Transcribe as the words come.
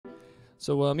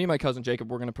So me and my cousin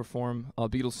Jacob, we're going to perform a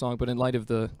Beatles song, but in light of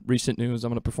the recent news, I'm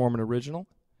going to perform an original.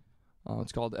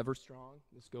 It's called Ever Strong.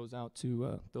 This goes out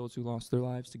to those who lost their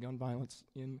lives to gun violence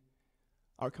in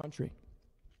our country.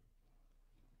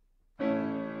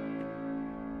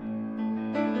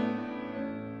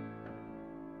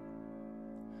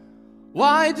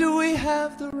 Why do we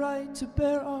have the right to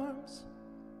bear arms?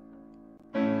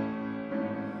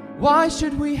 Why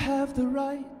should we have the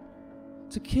right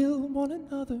to kill one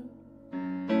another?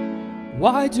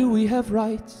 Why do we have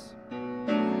rights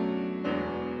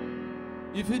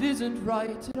if it isn't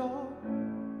right at all?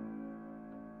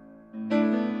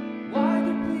 Why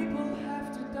do people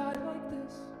have to die like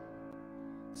this,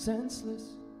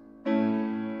 senseless?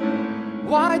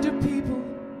 Why do people,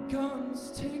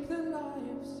 guns, take their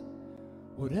lives?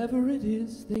 Whatever it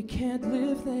is, they can't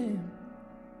live them.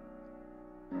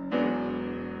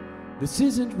 This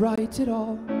isn't right at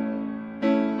all.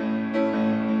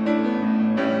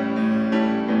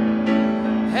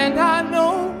 And I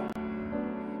know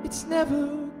it's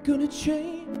never gonna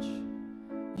change,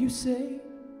 you say.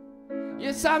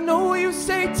 Yes, I know you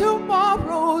say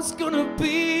tomorrow's gonna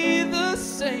be the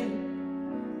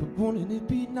same. But wouldn't it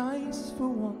be nice for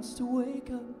once to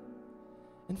wake up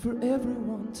and for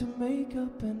everyone to make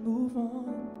up and move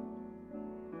on?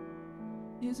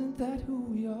 Isn't that who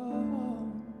we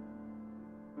are?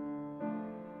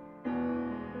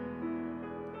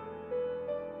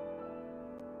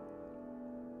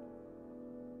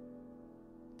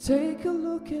 Take a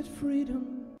look at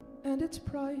freedom and its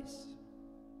price.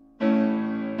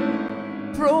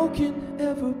 Broken,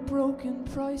 ever broken,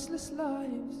 priceless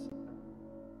lives.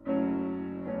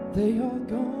 They are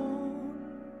gone.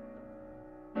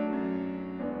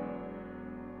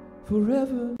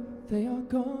 Forever they are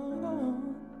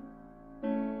gone.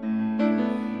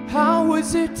 How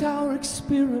is it our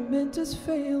experiment has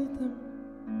failed them?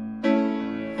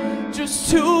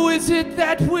 Just who is it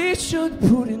that we should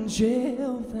put in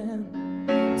jail then?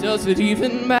 Does it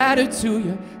even matter to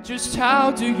you? Just how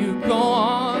do you go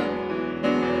on?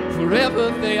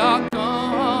 Forever they are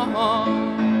gone.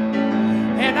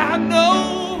 And I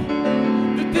know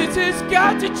that this has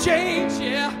got to change,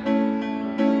 yeah.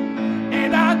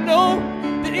 And I know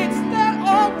that it's not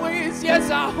always,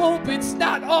 yes, I hope it's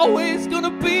not always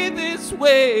gonna be this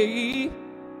way.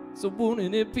 So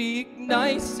wouldn't it be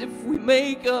nice if we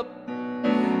make up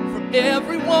for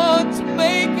everyone to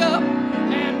make up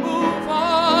and move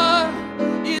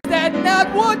on? Is that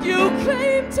not what you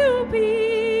claim to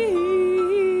be?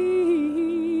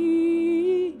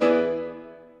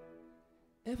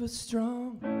 Ever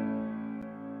strong,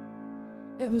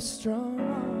 ever strong,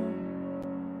 ever strong.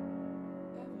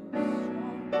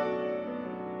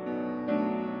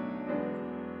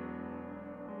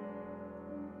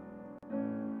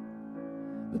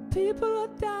 The people are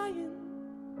dying,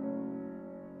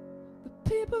 the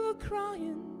people are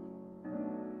crying,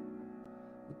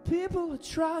 the people are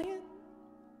trying,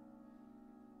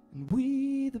 and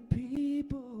we the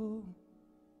people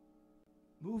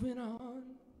moving on.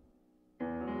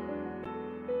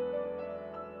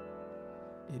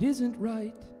 It isn't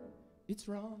right, it's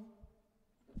wrong.